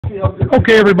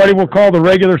Okay, everybody, we'll call the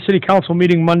regular city council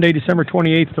meeting Monday, December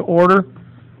 28th to order.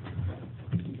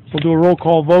 We'll do a roll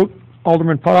call vote.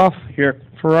 Alderman Putoff. Here.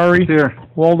 Ferrari. Here.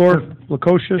 Waldorf. Here.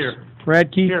 Lukosius. Here.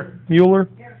 Radke. Here. Mueller.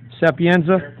 Here.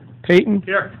 Sapienza. Here. Payton.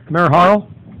 Here. Mayor Harrell.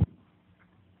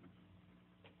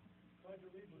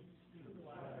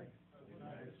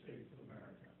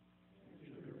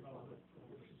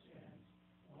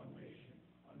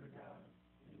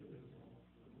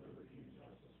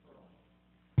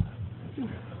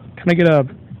 Can I get a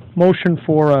motion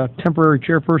for a temporary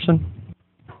chairperson?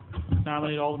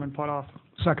 Nominate Alderman Putoff.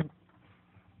 Second.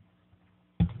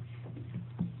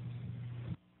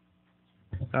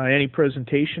 Any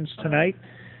presentations tonight?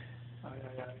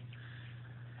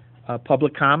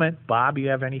 Public comment? Bob, you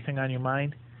have anything on your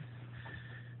mind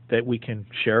that we can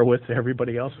share with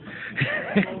everybody else?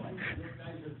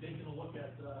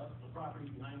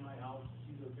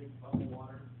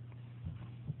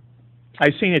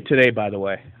 I've seen it today, by the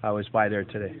way. I was by there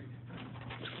today.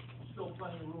 Still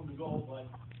plenty of room to go, but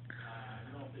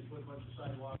you know, if they put a bunch of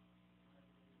sidewalks,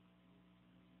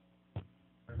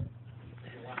 there's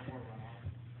a lot more runoff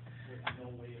with no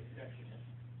way of catching it.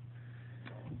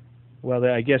 Well,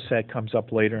 I guess that comes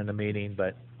up later in the meeting,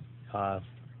 but I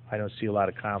don't see a lot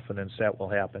of confidence that will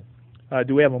happen.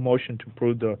 Do we have a motion to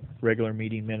approve the regular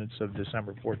meeting minutes of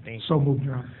December 14th? So moved,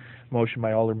 Your Honor. Motion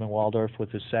by Alderman Waldorf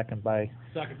with a second by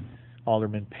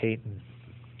Alderman Payton.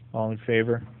 All in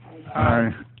favor?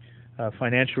 Aye.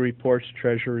 Financial reports,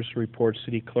 treasurer's report,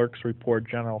 city clerk's report,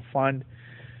 general fund,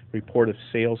 report of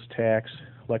sales tax,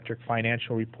 electric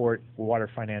financial report, water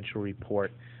financial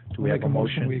report. Do we have a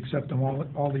motion? We accept them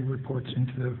all the reports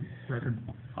into the record.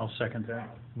 I'll second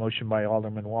that. Motion by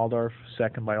Alderman Waldorf,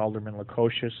 second by Alderman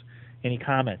Lukosius. Any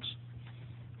comments?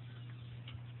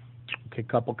 Okay,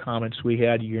 couple comments we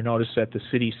had. You notice that the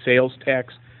city sales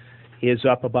tax is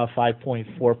up about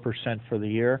 5.4% for the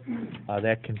year.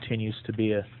 That continues to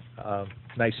be a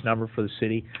nice number for the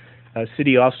city.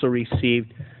 City also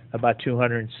received about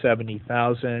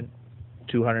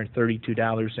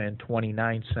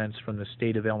 $270,232.29 from the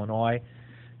state of Illinois.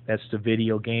 That's the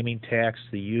video gaming tax,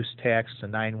 the use tax, the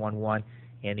 911,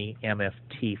 and the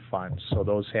MFT funds. So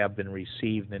those have been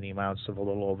received in the amounts of a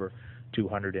little over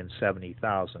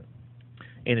 $270,000.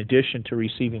 In addition to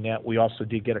receiving that, we also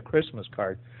did get a Christmas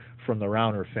card from the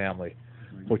Rauner family,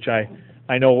 which I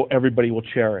know everybody will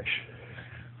cherish.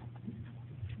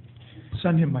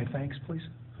 Send him my thanks, please.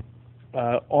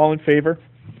 All in favor?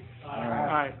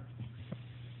 Aye.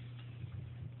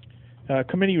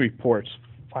 Committee reports,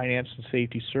 Finance and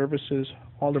Safety Services,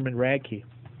 Alderman Radke.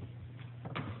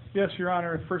 Yes, Your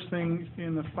Honor. First thing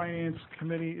in the Finance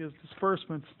Committee is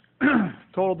disbursements.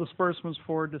 Total disbursements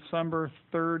for December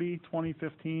 30,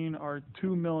 2015 are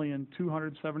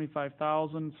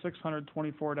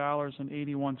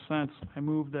 $2,275,624.81. I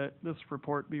move that this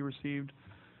report be received,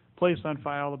 placed on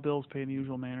file, the bills paid in the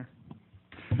usual manner.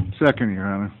 Second, Your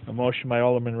Honor. A motion by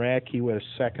Alderman Radke with a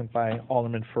second by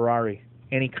Alderman Ferrari.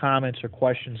 Any comments or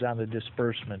questions on the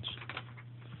disbursements?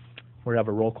 We'll have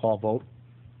a roll call vote.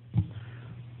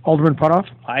 Alderman Putoff.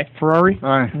 Aye. Ferrari.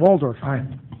 Aye. Waldorf. Aye.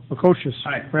 Lukosius.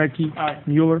 Aye. Radke. Aye.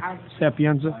 Mueller. Aye.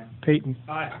 Sapienza. Aye. Payton.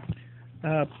 Aye.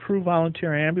 Approve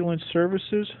volunteer ambulance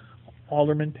services,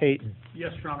 Alderman Payton.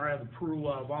 Yes, Your Honor, I have approved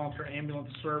volunteer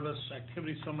ambulance service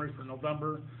activity summary for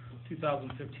November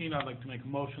 2015. I'd like to make a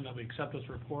motion that we accept this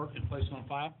report and place it on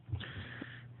file.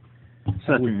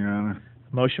 Second, Your Honor.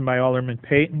 Motion by Alderman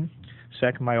Payton,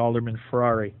 second by Alderman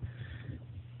Ferrari.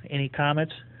 Any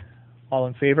comments? All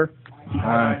in favor?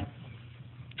 Aye.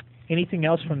 Anything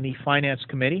else from the Finance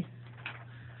Committee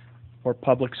or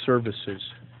Public Services?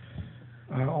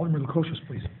 Alderman Lukosius,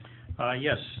 please.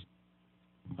 Yes.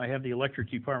 I have the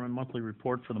Electric Department monthly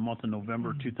report for the month of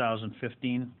November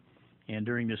 2015, and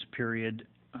during this period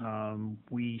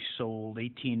we sold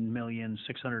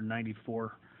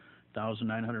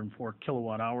 18,694,904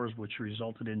 kilowatt hours, which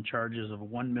resulted in charges of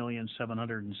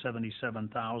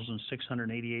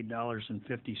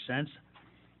 $1,777,688.50.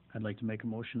 I'd like to make a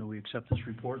motion that we accept this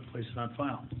report and place it on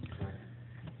file.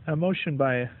 A motion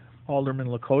by Alderman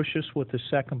Lukosius with a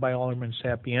second by Alderman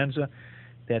Sapienza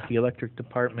that the Electric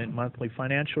Department monthly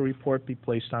financial report be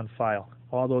placed on file.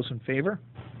 All those in favor?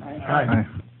 Aye.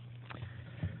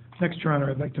 Next, Your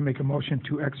Honor, I'd like to make a motion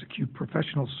to execute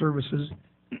professional services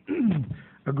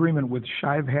agreement with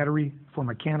Shive Hattery for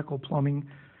mechanical, plumbing,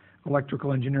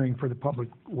 electrical engineering for the Public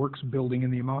Works building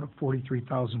in the amount of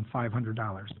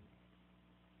 $43,500.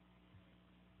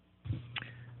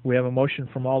 We have a motion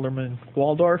from Alderman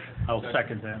Waldorf. I'll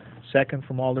second that. Second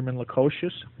from Alderman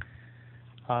Lukosius.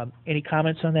 Any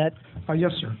comments on that?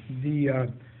 Yes, sir. The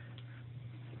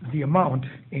the amount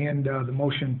and the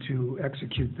motion to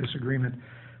execute this agreement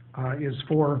is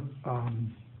for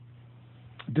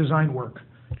design work,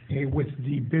 with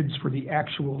the bids for the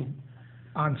actual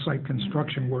on-site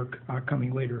construction work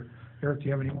coming later. Eric, do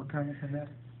you have any more comments on that?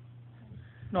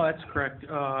 No, that's correct.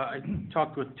 I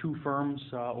talked with two firms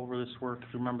over this work.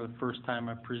 If you remember the first time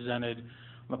I presented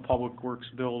the Public Works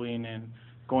building and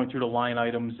going through the line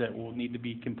items that will need to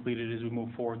be completed as we move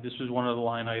forward. This is one of the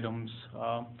line items,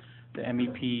 the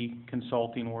MEP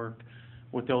consulting work.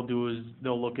 What they'll do is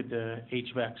they'll look at the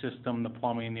HVAC system, the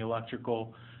plumbing, the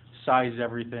electrical, size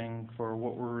everything for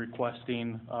what we're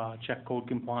requesting, check code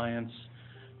compliance,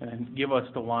 and then give us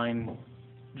the line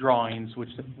drawings, which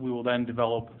we will then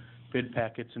develop bid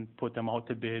packets and put them out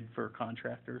to bid for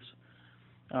contractors.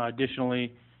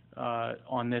 Additionally,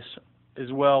 on this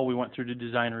as well, we went through the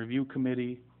design review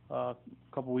committee a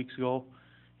couple weeks ago.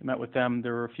 I met with them.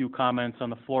 There were a few comments on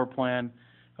the floor plan.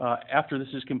 After this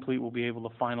is complete, we'll be able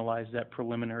to finalize that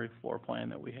preliminary floor plan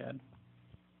that we had.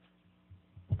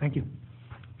 Thank you.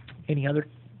 Any other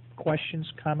questions,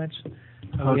 comments?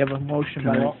 We have a motion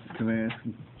by all. Can I ask?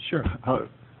 Sure.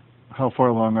 How far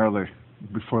along are they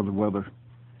before the weather?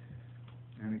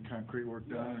 Any concrete work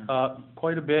done?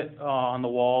 Quite a bit on the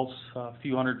walls, a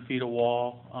few hundred feet of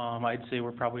wall. I'd say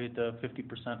we're probably at the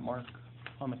 50% mark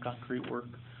on the concrete work.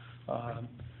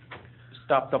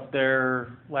 Stopped up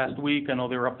there last week. I know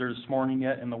they were up there this morning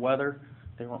yet in the weather.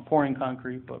 They weren't pouring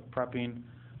concrete, but prepping.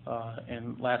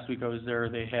 And last week I was there,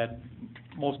 they had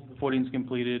most of the footings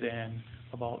completed and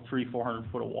about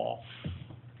 300-400 foot of wall.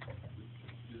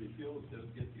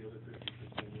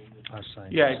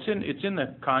 Yeah, it's in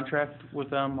the contract with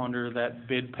them under that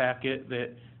bid packet that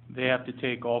they have to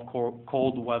take all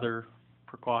cold weather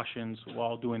precautions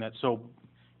while doing that. So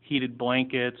heated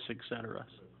blankets, et cetera.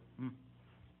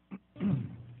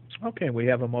 Okay, we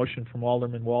have a motion from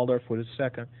Alderman Waldorf with a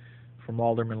second from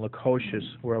Alderman Lukosius.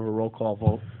 We'll have a roll call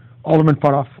vote. Alderman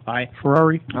Putoff. Aye.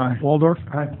 Ferrari. Aye. Waldorf.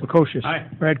 Aye. Lukosius. Aye.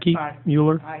 Radke. Aye.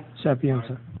 Mueller. Aye.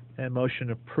 Sapienza. And motion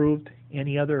approved.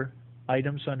 Any other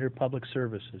items under public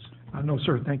services? No,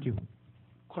 sir, thank you.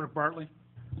 Clerk Bartley?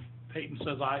 Peyton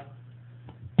says aye.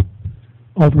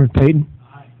 Alderman Payton.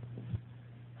 Aye.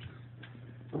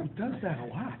 He does that a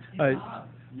lot.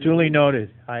 Duly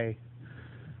noted. I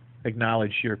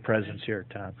acknowledge your presence here,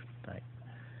 Tom,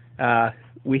 tonight.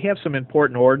 We have some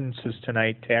important ordinances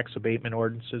tonight, tax abatement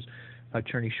ordinances.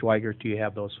 Attorney Schweigert, do you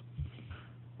have those?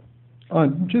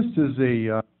 Just as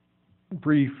a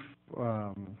brief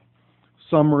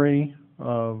summary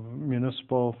of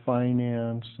municipal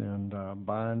finance and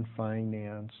bond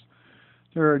finance,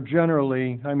 there are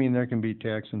generally, there can be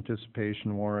tax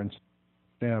anticipation warrants,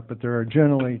 but there are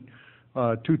generally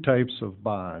two types of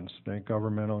bonds that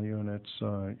governmental units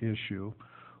issue.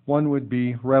 One would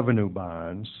be revenue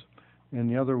bonds, and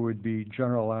the other would be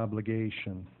general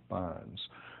obligation bonds.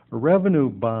 A revenue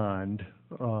bond,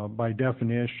 by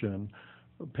definition,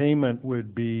 payment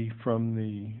would be from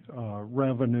the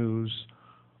revenues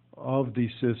of the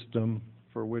system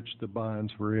for which the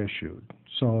bonds were issued.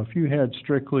 So if you had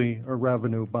strictly a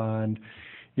revenue bond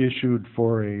issued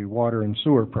for a water and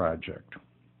sewer project,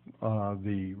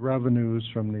 the revenues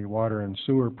from the water and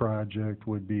sewer project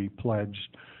would be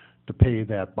pledged to pay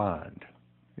that bond.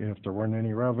 If there weren't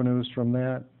any revenues from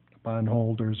that,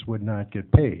 bondholders would not get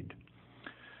paid.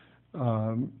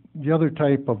 The other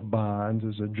type of bond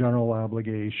is a general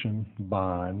obligation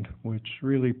bond, which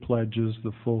really pledges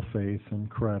the full faith and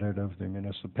credit of the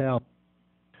municipality.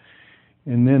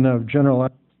 And then of general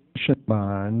obligation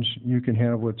bonds, you can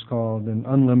have what's called an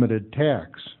unlimited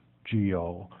tax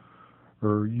GO,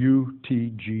 or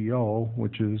UTGO,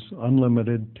 which is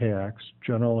unlimited tax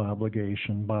general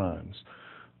obligation bonds.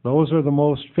 Those are the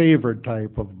most favored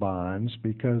type of bonds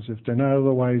because if they're not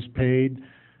otherwise paid,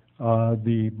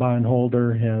 the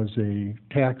bondholder has a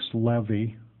tax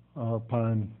levy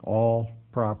upon all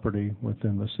property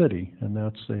within the city, and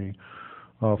that's a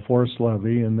forced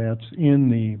levy, and that's in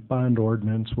the bond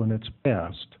ordinance when it's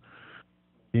passed.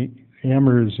 The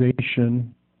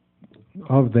amortization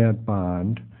of that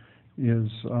bond is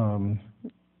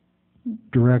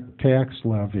direct tax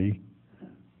levy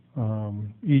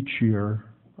each year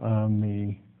on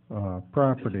the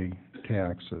property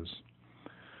taxes.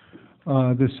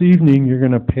 This evening you're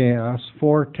going to pass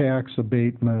 4 tax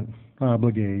abatement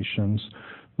obligations.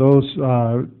 Those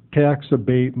tax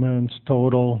abatements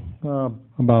total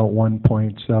about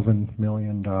 $1.7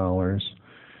 million.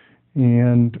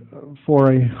 And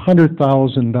for a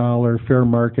 $100,000 fair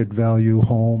market value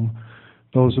home,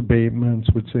 those abatements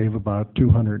would save about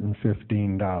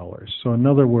 $215. So in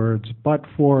other words, but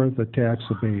for the tax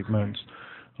abatements,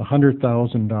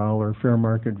 $100,000 fair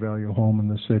market value home in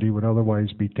the city would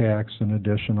otherwise be taxed an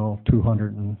additional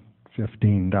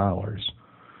 $215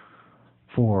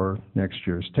 for next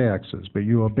year's taxes, but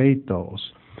you abate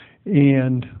those.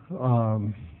 And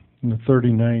in the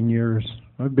 39 years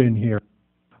I've been here,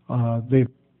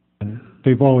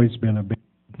 they've always been abated.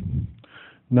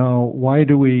 Now, why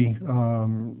do we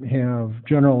have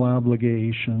general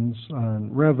obligations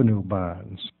on revenue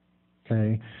bonds?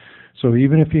 Okay, so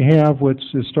even if you have what's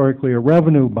historically a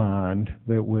revenue bond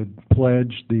that would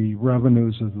pledge the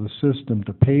revenues of the system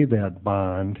to pay that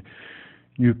bond,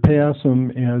 you pass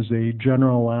them as a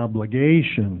general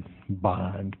obligation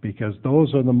bond because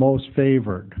those are the most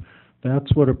favored.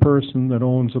 That's what a person that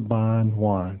owns a bond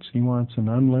wants. He wants an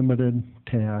unlimited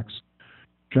tax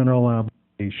general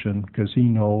obligation because he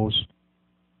knows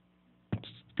it's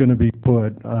going to be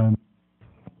put on.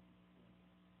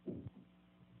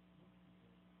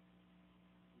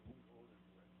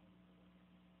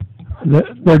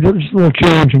 They're just a little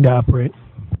challenging to operate.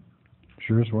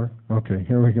 Sure as work. Okay,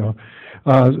 here we go.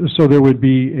 So there would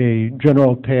be a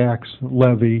general tax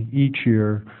levy each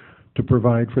year to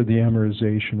provide for the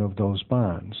amortization of those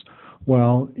bonds.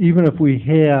 Well, even if we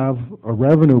have a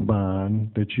revenue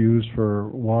bond that's used for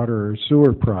water or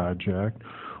sewer project,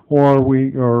 or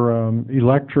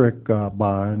electric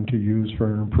bond to use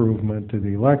for an improvement to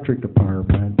the electric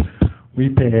department, we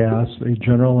pass a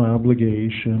general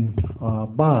obligation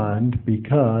bond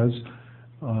because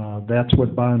that's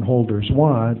what bondholders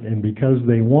want, and because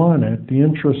they want it, the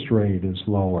interest rate is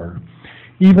lower.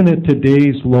 Even at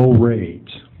today's low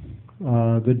rates,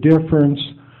 the difference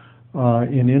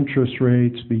in interest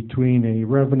rates between a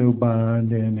revenue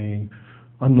bond and a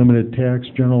unlimited tax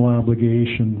general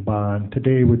obligation bond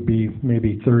today would be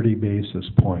maybe 30 basis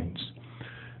points.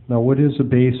 Now, what is a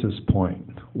basis point?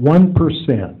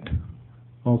 1%,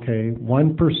 okay,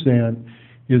 1%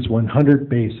 is 100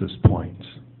 basis points.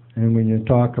 And when you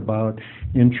talk about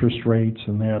interest rates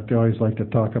and that, they always like to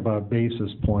talk about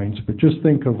basis points, but just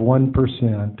think of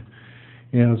 1%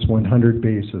 as 100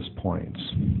 basis points.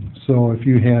 So if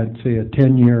you had, say, a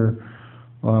 10-year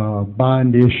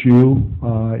bond issue,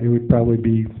 it would probably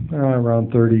be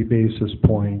around 30 basis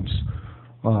points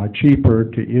cheaper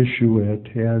to issue it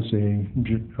as a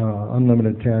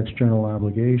unlimited tax general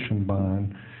obligation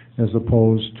bond as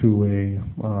opposed to a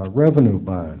revenue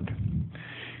bond.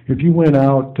 If you went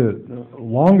out to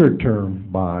longer-term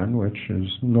bond, which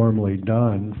is normally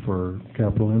done for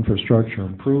capital infrastructure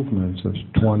improvements, of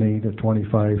 20 to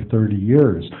 25, 30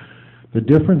 years, the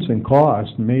difference in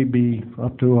cost may be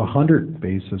up to 100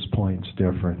 basis points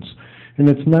difference. And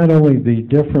it's not only the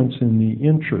difference in the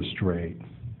interest rate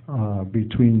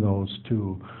between those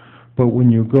two, but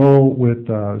when you go with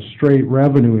a straight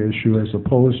revenue issue as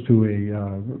opposed to a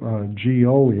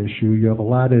GO issue, you have a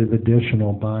lot of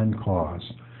additional bond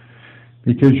costs.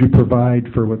 Because you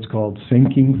provide for what's called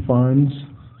sinking funds,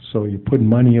 so you put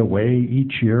money away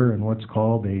each year in what's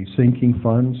called a sinking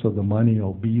fund, so the money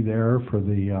will be there for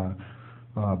the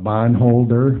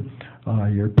bondholder.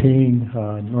 You're paying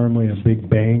normally a big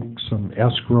bank some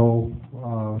escrow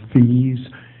fees,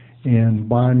 and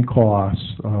bond costs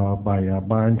by a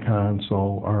bond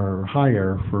counsel are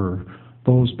higher for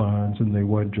those bonds than they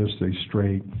would just a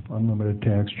straight unlimited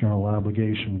tax general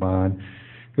obligation bond,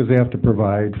 because they have to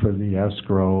provide for the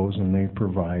escrows and they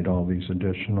provide all these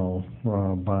additional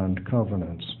bond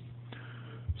covenants.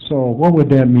 So what would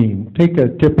that mean? Take a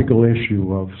typical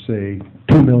issue of, say,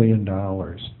 $2 million.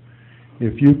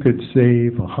 If you could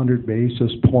save 100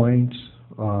 basis points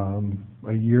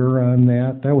a year on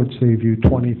that, that would save you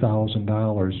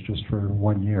 $20,000 just for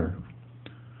 1 year.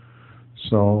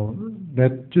 So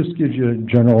that just gives you a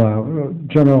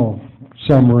general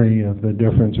summary of the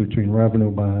difference between revenue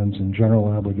bonds and general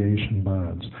obligation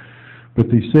bonds.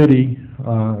 But the city,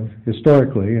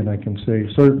 historically, and I can say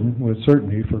with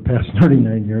certainty for the past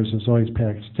 39 years, has always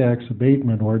passed tax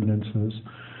abatement ordinances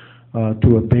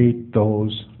to abate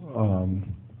those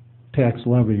tax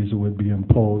levies that would be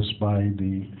imposed by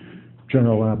the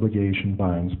general obligation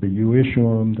bonds. But you issue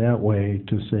them that way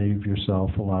to save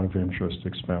yourself a lot of interest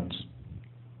expense.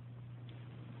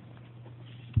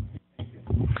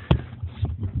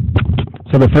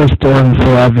 So the first ordinance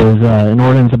we have is an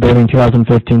ordinance abating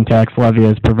 2015 tax levy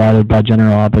as provided by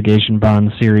General Obligation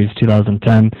Bond Series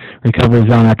 2010, Recovery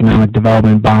Zone Economic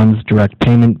Development Bonds Direct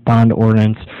Payment Bond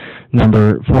Ordinance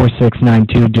number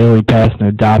 4692, duly passed and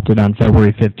adopted on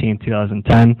February 15,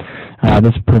 2010.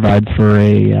 This provides for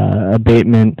a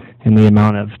abatement in the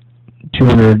amount of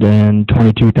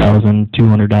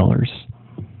 $222,200.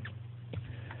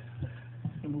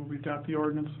 Move we adopt the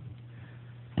ordinance.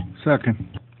 Second.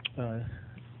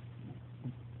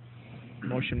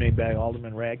 Motion made by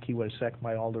Alderman Radke, was seconded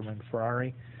by Alderman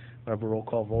Ferrari. We'll have a roll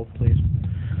call vote, please.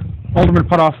 Alderman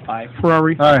Putoff. Aye.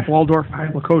 Ferrari. Aye. Waldorf.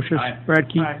 Lukosius. Aye.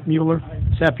 Radke. Aye. Mueller.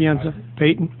 Sapienza.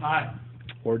 Peyton. Aye.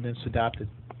 Ordinance adopted.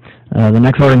 The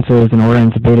next ordinance is an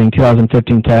ordinance abating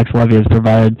 2015 tax levy as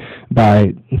provided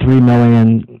by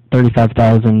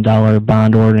 $3,035,000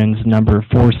 bond ordinance number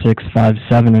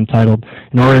 4657 entitled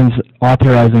an ordinance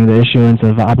authorizing the issuance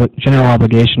of general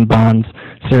obligation bonds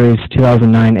series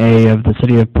 2009A of the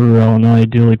city of Peru, Illinois,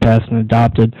 duly passed and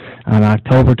adopted on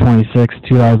October 26,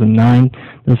 2009.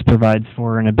 This provides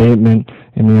for an abatement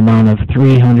in the amount of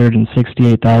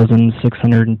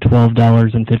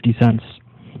 $368,612.50.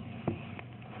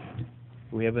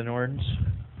 We have an ordinance.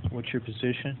 What's your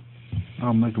position?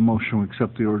 I'll make a motion to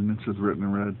accept the ordinance as written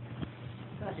and read.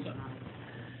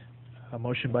 A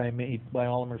motion made by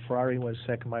Alderman Ferrari, was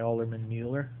seconded by Alderman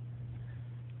Mueller.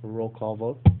 A roll call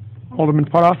vote. Alderman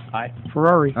Putoff. Aye.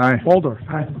 Ferrari. Aye. Waldorf.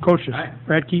 Lukosius. Aye.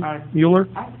 Radke. Aye. Mueller.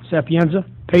 Sapienza.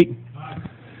 Peyton.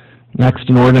 Next,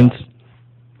 an ordinance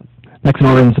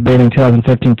abating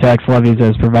 2015 tax levies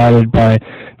as provided by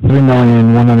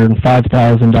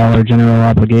 $3,105,000 general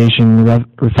obligation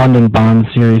refunding bond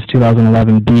series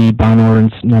 2011B bond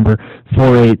ordinance number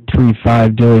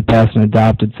 4835 duly passed and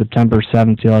adopted September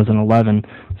 7, 2011.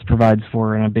 This provides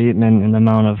for an abatement in the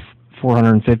amount of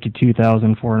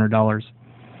 $452,400.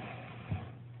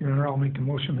 Your Honor, I'll make a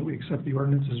motion that we accept the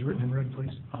ordinance as written and read,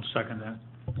 please. I'll second that.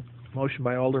 Motion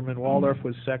by Alderman Waldorf,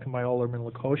 was seconded by Alderman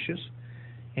Lukosius.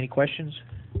 Any questions?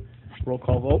 Roll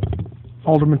call vote.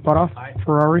 Alderman Putoff. Aye.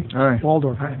 Ferrari. Aye.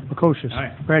 Waldorf. Lukosius.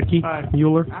 Aye. Radke. Aye.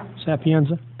 Mueller.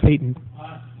 Sapienza. Peyton.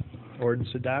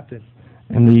 Ordinance adopted.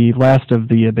 And the last of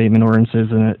the abatement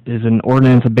ordinances is an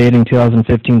ordinance abating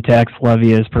 2015 tax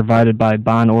levy as provided by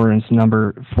bond ordinance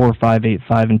number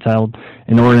 4585 entitled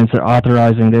an ordinance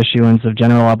authorizing the issuance of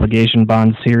general obligation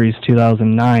bonds series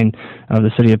 2009 of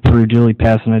the city of Peru duly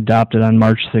passed and adopted on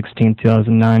March 16,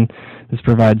 2009. This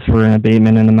provides for an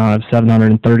abatement in the amount of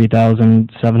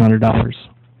 $730,700.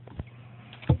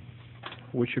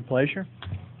 What's your pleasure?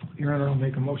 Your Honor, I'll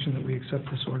make a motion that we accept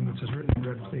this ordinance as written and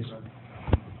read, please.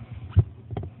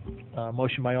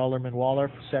 Motion by Alderman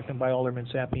Waldorf, seconded by Alderman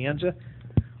Sapienza.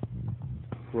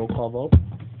 Roll call vote.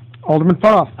 Alderman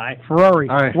Putoff. Aye. Ferrari.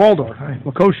 Aye. Waldorf. Aye.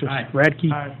 Lukosius. Aye.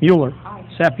 Radke. Aye. Mueller.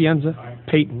 Sapienza.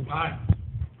 Peyton. Aye.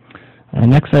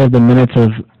 Next, I have the minutes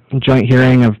of joint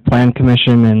hearing of Plan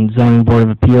Commission and Zoning Board of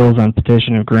Appeals on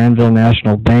petition of Granville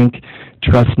National Bank,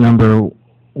 Trust number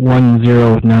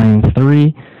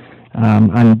 1093.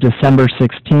 On December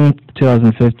 16th,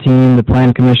 2015, the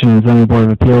Plan Commission and Zoning Board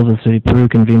of Appeals of the City of Peru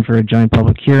convened for a joint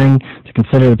public hearing to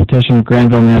consider the petition of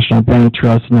Granville National Bank,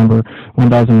 Trust number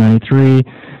 1093,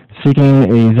 seeking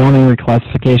a zoning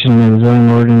reclassification of the zoning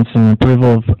ordinance and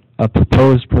approval of a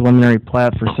proposed preliminary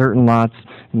plat for certain lots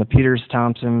in the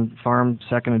Peters-Thompson Farm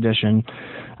Second Edition,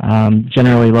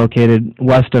 generally located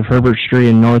west of Herbert Street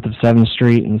and north of 7th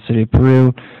Street in the City of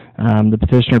Peru. The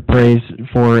petitioner prays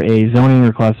for a zoning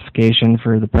reclassification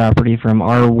for the property from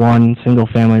R1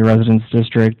 single-family residence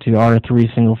district to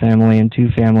R3 single-family and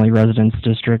two-family residence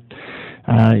district.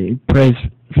 He prays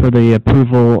for the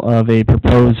approval of a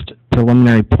proposed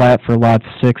preliminary plat for lots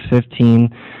 6, 15,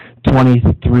 20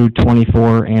 through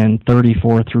 24, and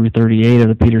 34 through 38 of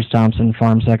the Peters-Thompson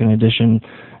Farm Second Edition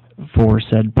for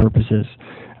said purposes.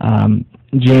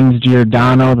 James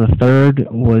Giordano III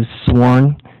was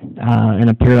sworn and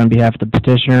appeared on behalf of the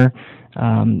petitioner.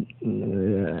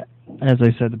 As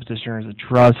I said, the petitioner is a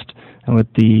trust, and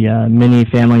with the many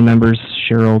family members,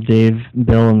 Cheryl, Dave,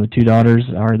 Bill, and the two daughters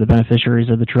are the beneficiaries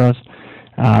of the trust.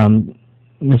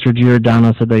 Mr.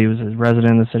 Giordano said that he was a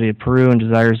resident in the city of Peru and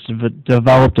desires to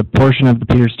develop a portion of the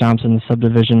Peters-Thompson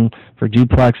subdivision for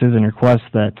duplexes and requests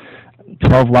that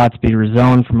 12 lots be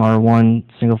rezoned from R1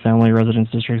 single-family residence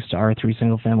districts to R3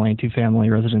 single-family and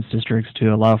two-family residence districts to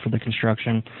allow for the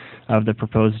construction of the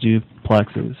proposed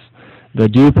duplexes. The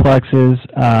duplexes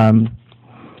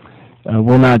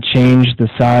will not change the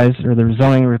size, or the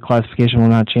zoning reclassification will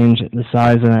not change the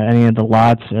size of any of the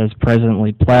lots as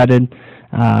presently platted.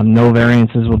 No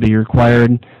variances will be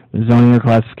required. The zoning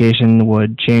reclassification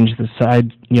would change the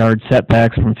side yard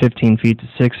setbacks from 15 feet to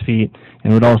 6 feet,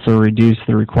 and would also reduce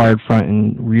the required front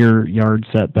and rear yard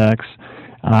setbacks.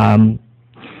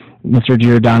 Mr.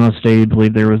 Giordano stated he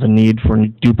believed there was a need for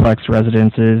duplex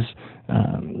residences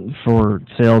for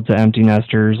sale to empty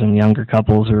nesters and younger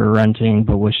couples who are renting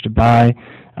but wish to buy.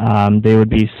 They would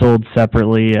be sold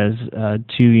separately as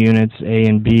 2 units, A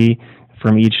and B,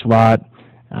 from each lot.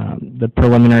 The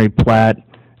preliminary plat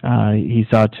he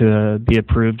sought to be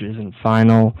approved isn't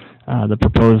final. The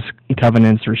proposed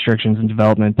covenants, restrictions, and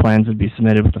development plans would be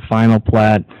submitted with the final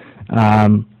plat.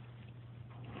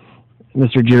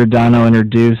 Mr. Giordano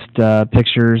introduced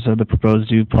pictures of the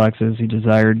proposed duplexes he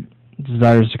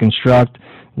desires to construct.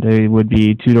 They would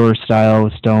be two-door style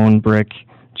with stone, brick,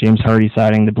 James Hardy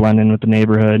siding to blend in with the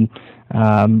neighborhood.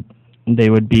 They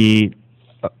would be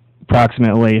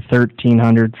approximately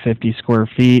 1,350 square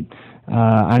feet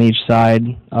on each side,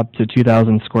 up to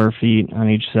 2,000 square feet on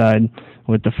each side,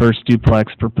 with the first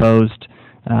duplex proposed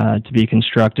to be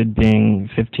constructed being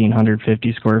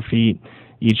 1,550 square feet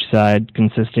each side,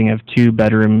 consisting of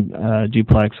two-bedroom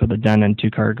duplex with a den and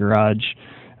two-car garage.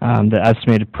 The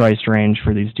estimated price range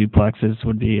for these duplexes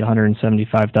would be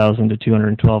 $175,000 to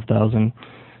 $212,000.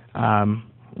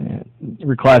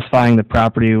 Reclassifying the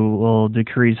property will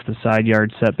decrease the side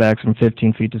yard setbacks from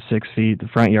 15 feet to 6 feet, the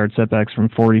front yard setbacks from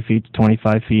 40 feet to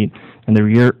 25 feet, and the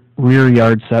rear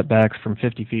yard setbacks from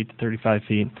 50 feet to 35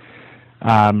 feet.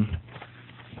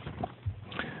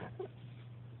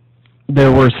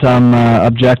 There were some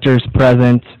objectors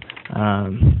present,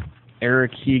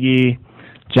 Eric Hege,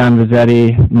 John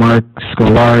Vizzetti, Mark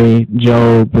Scolari,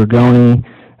 Joe Bergoni,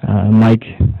 Mike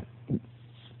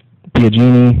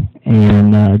Biagini,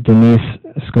 and Denise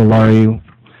Scolari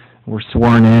were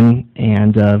sworn in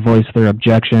and voiced their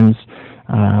objections.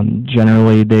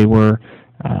 Generally, they were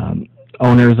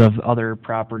owners of other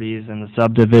properties in the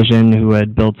subdivision who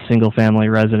had built single-family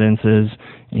residences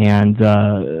and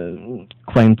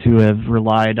claimed to have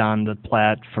relied on the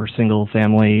plat for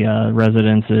single-family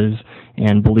residences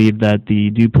and believed that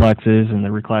the duplexes and the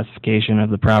reclassification of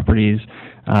the properties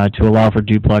to allow for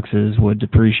duplexes would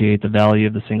depreciate the value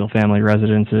of the single-family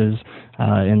residences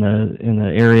in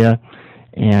the area,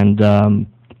 and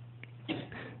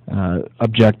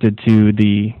objected to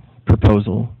the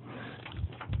proposal.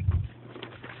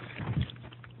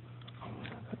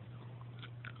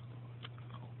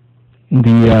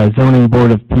 The Zoning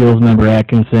Board of Appeals member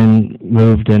Atkinson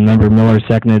moved and member Miller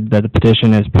seconded that the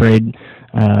petition as prayed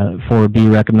for be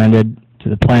recommended to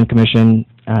the Plan Commission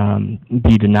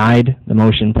be denied. The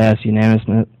motion passed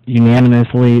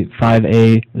unanimously,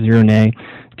 5A, 0 nay,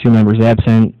 2 members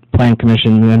absent. Plan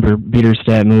Commission member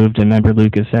Biederstadt moved and member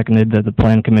Lucas seconded that the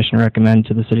Plan Commission recommend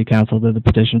to the City Council that the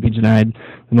petition be denied.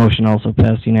 The motion also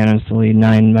passed unanimously,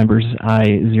 9 members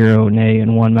aye, 0 nay,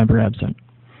 and 1 member absent.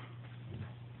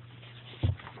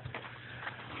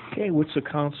 Okay, what's the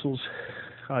council's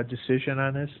decision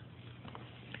on this?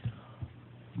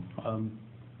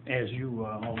 As you,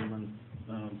 Alderman,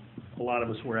 a lot of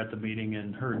us were at the meeting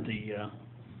and heard the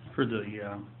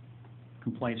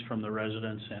complaints from the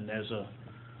residents, and as a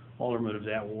alderman of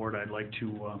that ward, I'd like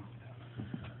to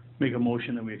make a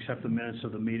motion that we accept the minutes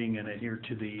of the meeting and adhere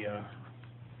to the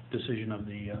decision of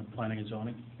the Planning and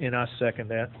Zoning. And I'll second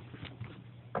that.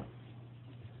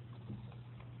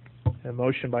 A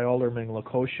motion by Alderman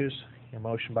Lukosius, a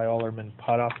motion by Alderman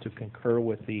Putoff to concur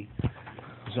with the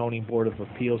Zoning Board of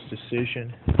Appeals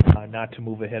decision not to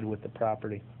move ahead with the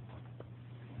property.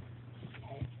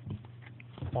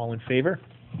 All in favor?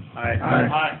 Aye.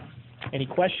 Aye. Any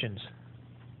questions?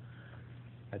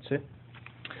 That's it.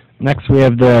 Next, we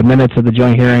have the minutes of the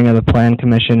joint hearing of the Plan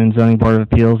Commission and Zoning Board of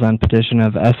Appeals on petition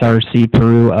of SRC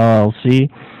Peru LLC.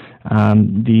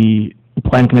 The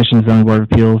Plan Commission and Zoning Board of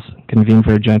Appeals convened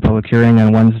for a joint public hearing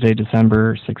on Wednesday,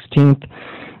 December 16th,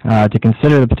 to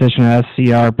consider the petition of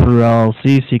SCR Peru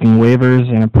LLC seeking waivers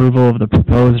and approval of the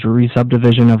proposed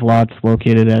re-subdivision of lots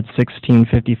located at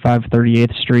 1655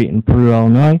 38th Street in Peru,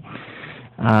 Illinois.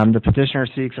 The petitioner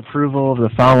seeks approval of the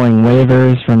following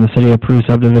waivers from the City of Peru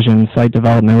Subdivision Site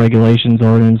Development Regulations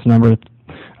Ordinance number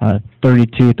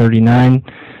 3239.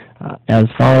 As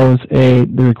follows: A,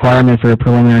 the requirement for a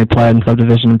preliminary plat and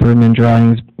subdivision improvement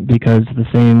drawings because the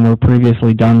same were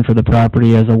previously done for the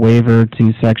property as a waiver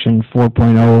to section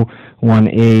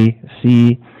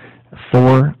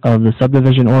 4.01A(c)(4) of the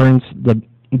subdivision ordinance.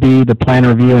 B, the plan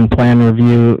review and plan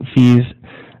review fees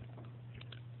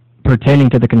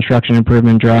pertaining to the construction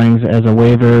improvement drawings as a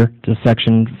waiver to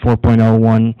section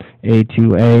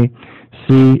 4.01A(2)(a).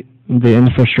 C, the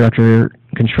infrastructure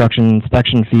construction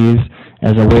inspection fees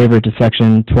as a waiver to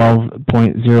section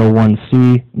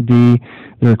 12.01C. D,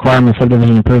 the requirement of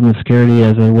subdivision improvement security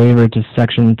as a waiver to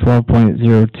section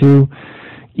 12.02.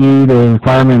 E, the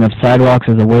requirement of sidewalks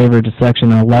as a waiver to section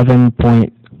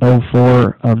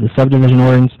 11.04 of the subdivision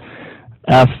ordinance.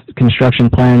 F, construction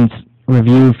plans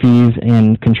review fees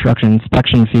and construction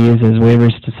inspection fees as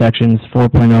waivers to sections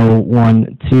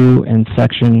 4.012 and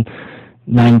section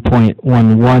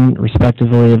 9.11,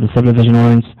 respectively, of the subdivision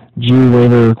ordinance. G,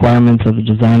 waiver requirements of the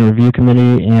design review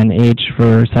committee, and H,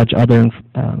 for such other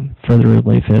further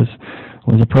relief as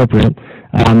was appropriate.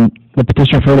 The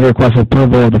petitioner further requests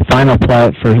approval of the final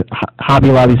plat for Hobby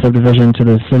Lobby subdivision to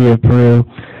the city of Peru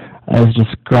as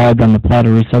described on the plat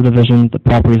of re-subdivision. The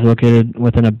property is located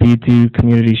within a B2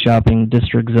 community shopping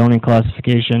district zoning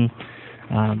classification.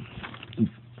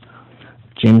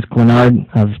 James Clinard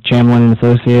of Chamlin and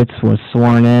Associates was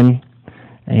sworn in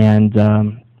and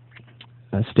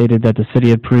stated that the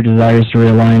city of Peru desires to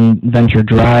realign Venture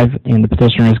Drive, and the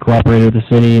petitioner has cooperated with the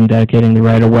city in dedicating the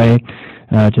right-of-way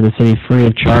to the city free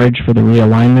of charge for the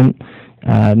realignment.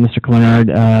 Mr. Clinard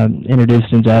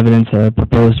introduced into evidence a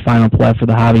proposed final plat for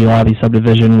the Hobby Lobby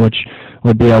subdivision, which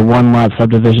would be a one-lot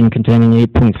subdivision containing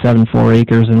 8.74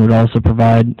 acres and would also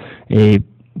provide a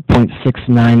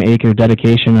 0.69 acre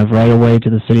dedication of right-of-way to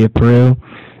the city of Peru.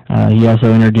 He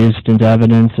also introduced into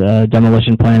evidence a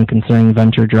demolition plan concerning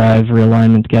Venture Drive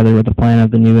realignment together with a plan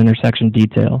of the new intersection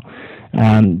detail.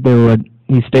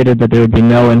 He stated that there would be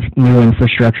no new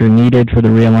infrastructure needed for the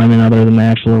realignment other than the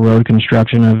actual road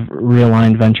construction of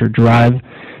realigned Venture Drive.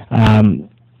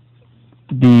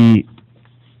 The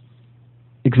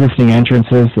existing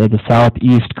entrances at the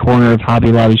southeast corner of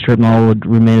Hobby Lobby Strip Mall would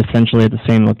remain essentially at the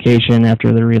same location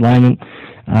after the realignment.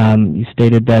 He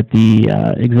stated that the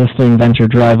existing Venture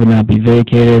Drive would not be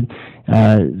vacated,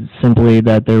 simply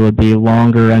that there would be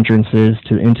longer entrances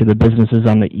into the businesses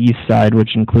on the east side,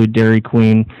 which include Dairy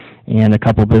Queen and a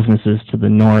couple businesses to the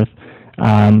north.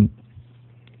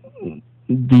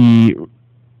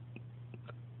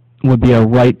 Would be a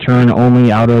right turn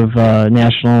only out of Hometown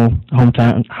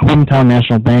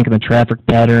National Bank, and the traffic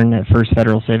pattern at First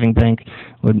Federal Savings Bank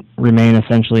would remain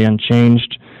essentially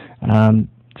unchanged.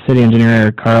 City Engineer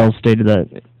Eric Carl stated that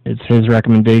it's his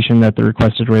recommendation that the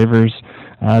requested waivers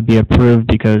be approved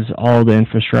because all the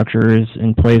infrastructure is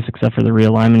in place except for the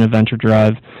realignment of Venture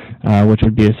Drive, which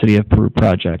would be a City of Peru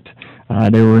project.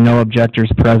 There were no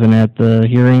objectors present at the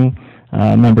hearing.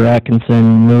 Member Atkinson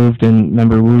moved and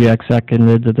Member Wuyak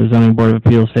seconded that the Zoning Board of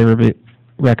Appeals favorably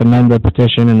recommend the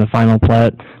petition and the final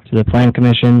plat to the Plan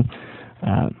Commission.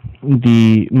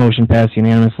 The motion passed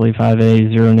unanimously,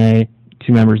 5A, 0 nay,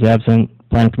 2 members absent.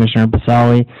 Plan Commissioner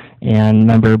Basali and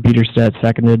Member Bieterstadt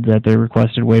seconded that the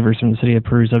requested waivers from the City of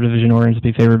Peru subdivision ordinance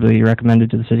be favorably recommended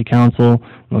to the City Council.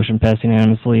 Motion passed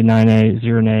unanimously, 9A,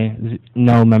 0 nay,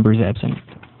 no members absent.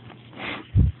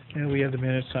 And we have the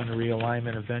minutes on the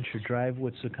realignment of Venture Drive.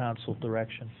 What's the council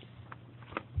direction?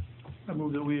 I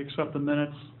move that we accept the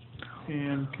minutes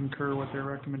and concur with their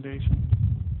recommendation.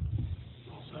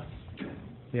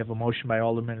 We have a motion by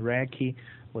Alderman Radke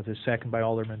with a second by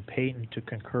Alderman Payton to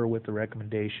concur with the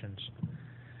recommendations.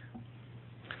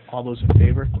 All those in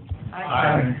favor?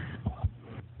 Aye.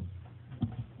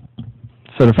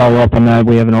 So to follow up on that,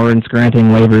 we have an ordinance granting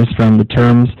waivers from the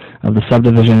terms of the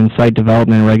subdivision and site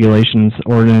development regulations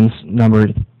ordinance number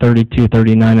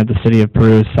 3239 of the City of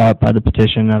Peru sought by the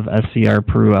petition of SCR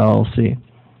Peru LLC.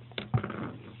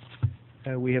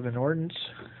 We have an ordinance.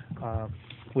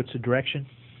 What's the direction?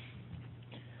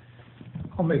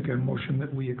 I'll make a motion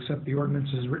that we accept the ordinance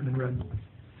as written and read.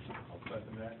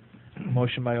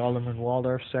 Motion by Alderman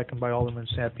Waldorf, second by Alderman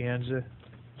Sapienza.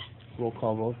 Roll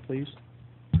call vote, please.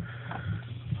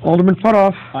 Alderman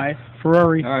Putoff. Aye.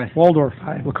 Ferrari. Aye. Waldorf.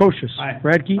 Aye. Lukosius. Aye.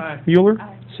 Radke. Aye. Mueller.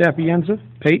 Aye. Sapienza.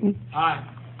 Payton.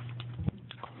 Aye.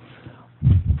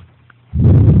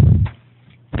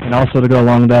 And also to go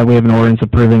along with that, we have an ordinance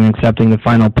approving and accepting the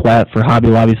final plat for Hobby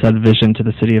Lobby subdivision to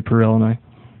the City of Peru, Illinois.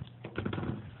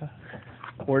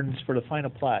 Ordinance for the final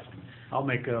plat. I'll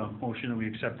make a motion that we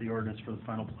accept the ordinance for the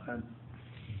final plat.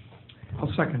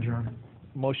 I'll second, Your Honor.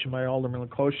 Motion by Alderman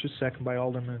Lukosius, second by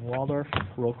Alderman Waldorf.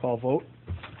 Roll call vote.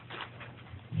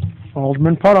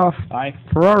 Alderman Putoff. Aye.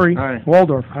 Ferrari. Aye.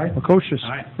 Waldorf. Aye. Lukosius.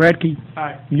 Aye. Radke.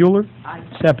 Aye. Mueller.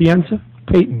 Sapienza.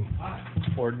 Payton.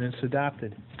 Ordinance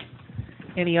adopted.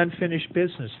 Any unfinished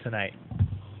business tonight?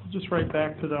 Just right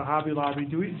back to the Hobby Lobby.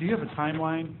 Do you have a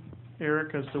timeline,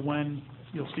 Eric, as to when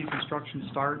you'll see construction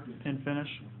start and finish?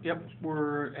 Yep,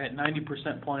 we're at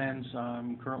 90% plans.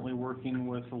 I'm currently working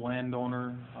with the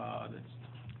landowner, that's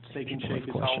Steak and Shake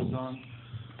his house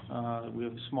on. We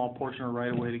have a small portion of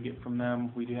right of way to get from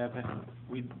them. We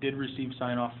did receive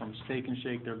sign off from Steak and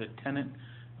Shake, they're the tenant.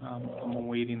 I'm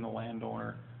awaiting the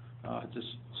landowner. It's a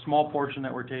small portion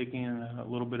that we're taking, a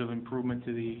little bit of improvement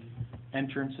to the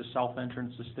entrance, the south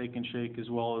entrance to Steak and Shake, as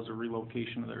well as a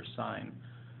relocation of their sign.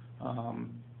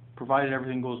 Provided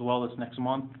everything goes well this next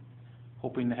month,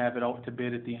 hoping to have it out to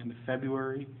bid at the end of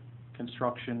February,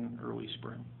 construction early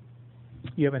spring.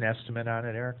 You have an estimate on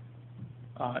it, Eric?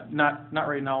 Not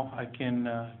right now. I can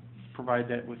provide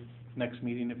that with next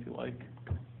meeting if you like.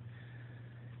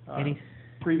 Any,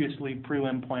 Previously,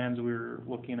 prelim plans, we were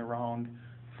looking around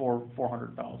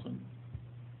 $400,000.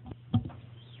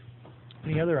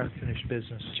 any other unfinished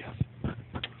business?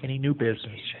 Any new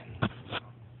business?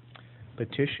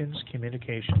 Petitions,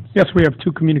 communications. Yes, we have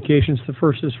two communications. The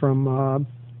first is from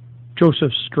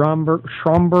Joseph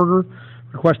Stromberger,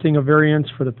 requesting a variance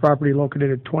for the property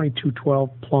located at 2212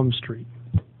 Plum Street.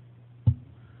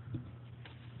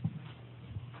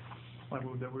 I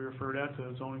move that we refer that to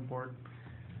the zoning board.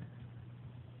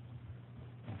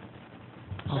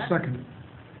 I'll second it.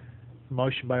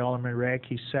 Motion by Alderman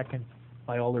Radke, second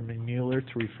by Alderman Mueller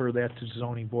to refer that to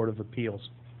Zoning Board of Appeals.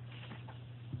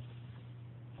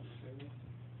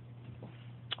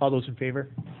 All those in favor?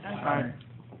 Aye.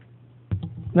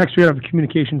 Next, we have a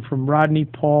communication from Rodney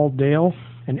Paul Dale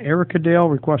and Erica Dale,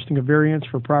 requesting a variance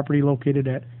for property located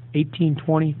at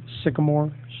 1820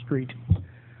 Sycamore Street.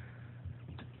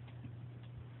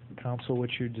 Council,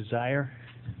 what's your desire?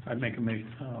 I'd make a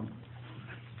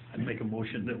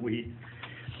motion that we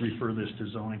refer this to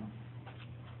zoning.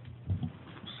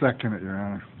 Second it, Your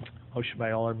Honor. Motion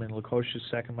by Alderman Lukosius,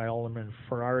 second by Alderman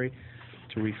Ferrari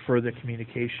to refer the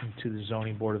communication to the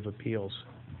Zoning Board of Appeals.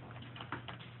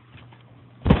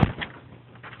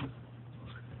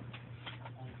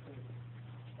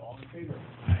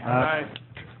 Aye.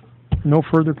 No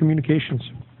further communications.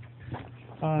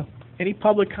 Any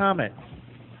public comment?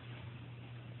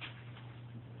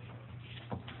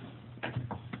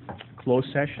 Closed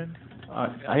session?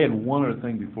 I had one other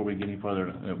thing before we get any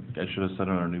further. I should have said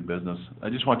on our new business. I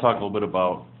just want to talk a little bit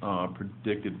about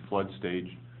predicted flood stage.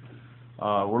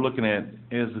 We're looking at,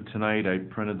 as of tonight, I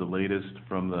printed the latest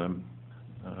from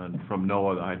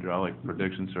NOAA, the Hydraulic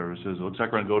Prediction Services. It looks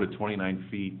like we're going to go to 29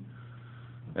 feet,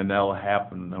 and that'll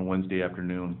happen on Wednesday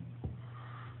afternoon.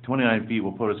 29 feet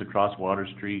will put us across Water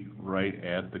Street right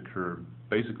at the curb,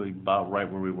 basically about right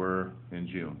where we were in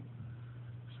June.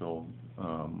 So,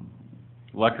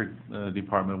 electric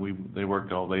department, they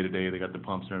worked all day today. They got the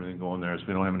pumps and everything going there, so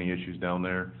we don't have any issues down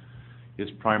there.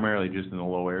 It's primarily just in the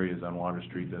low areas on Water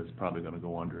Street that's probably going to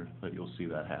go under, that you'll see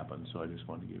that happen. So I just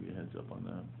wanted to give you a heads up on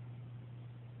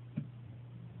that.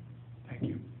 Thank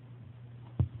you.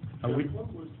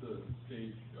 What was the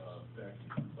stage back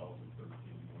in 2013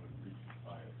 when it reached its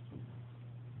highest?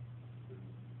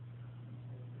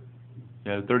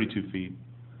 Yeah, 32 feet.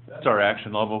 That's our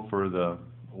action level for the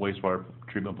wastewater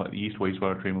treatment plant, the east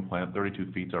wastewater treatment plant.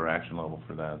 32 feet is our action level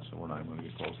for that, so we're not going to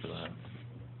get close to that.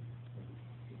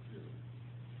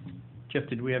 Jeff,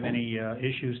 did we have any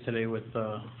issues today with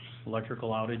electrical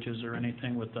outages or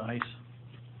anything with the ice?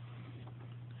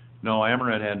 No,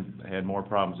 Amaret had more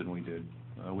problems than we did.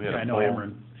 We had I know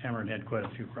Ameren had quite a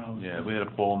few problems. Yeah, we had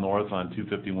a pole north on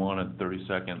 251 and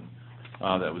 32nd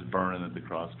that was burning, that the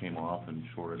cross came off and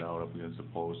shorted out up against the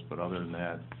post. But other than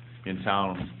that, in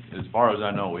town, as far as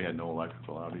I know, we had no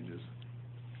electrical outages.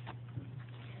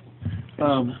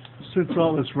 Since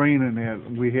all this rain and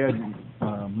that, we had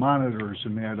monitors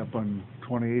and that up on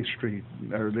 28th Street.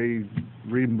 Are they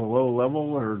reading below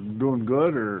level or doing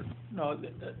good, or? No,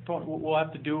 what we'll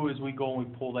have to do is we go and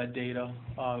we pull that data.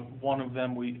 One of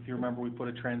them, if you remember, we put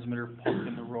a transmitter pump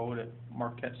in the road at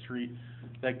Marquette Street.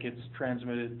 That gets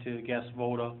transmitted to Gas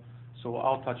Voda. So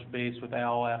I'll touch base with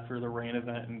Al after the rain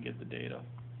event and get the data.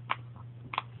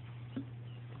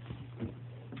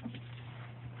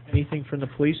 Anything from the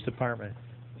police department?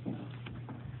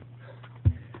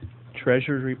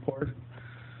 Treasurer's report?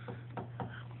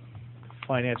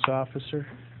 Finance officer?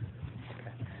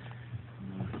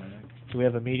 Do we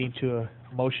have a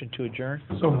motion to adjourn?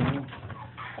 So,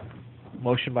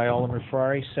 Motion by Alderman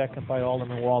Ferrari, second by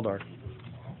Alderman Waldorf.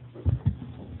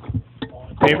 All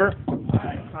in favor?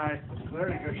 Aye.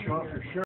 Larry, good show off your shirt.